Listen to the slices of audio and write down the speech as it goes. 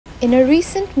In a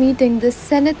recent meeting, the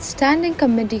Senate Standing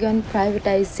Committee on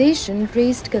Privatization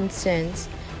raised concerns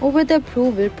over the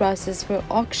approval process for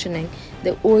auctioning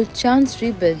the old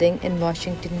Chancery building in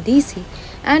Washington, D.C.,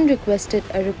 and requested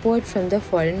a report from the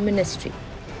Foreign Ministry.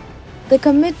 The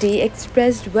committee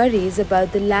expressed worries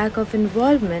about the lack of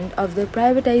involvement of the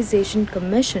Privatisation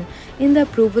Commission in the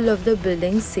approval of the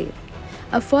building's sale.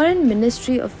 A foreign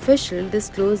ministry official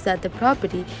disclosed that the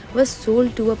property was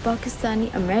sold to a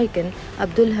Pakistani American,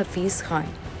 Abdul Hafiz Khan,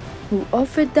 who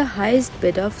offered the highest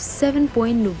bid of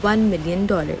 $7.1 million.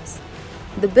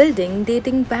 The building,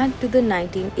 dating back to the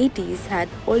 1980s, had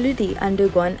already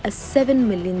undergone a $7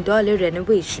 million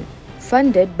renovation,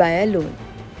 funded by a loan.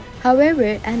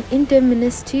 However, an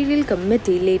interministerial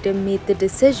committee later made the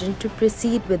decision to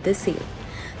proceed with the sale.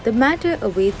 The matter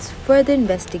awaits further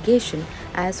investigation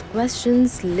as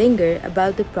questions linger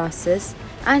about the process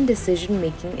and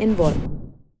decision-making involved.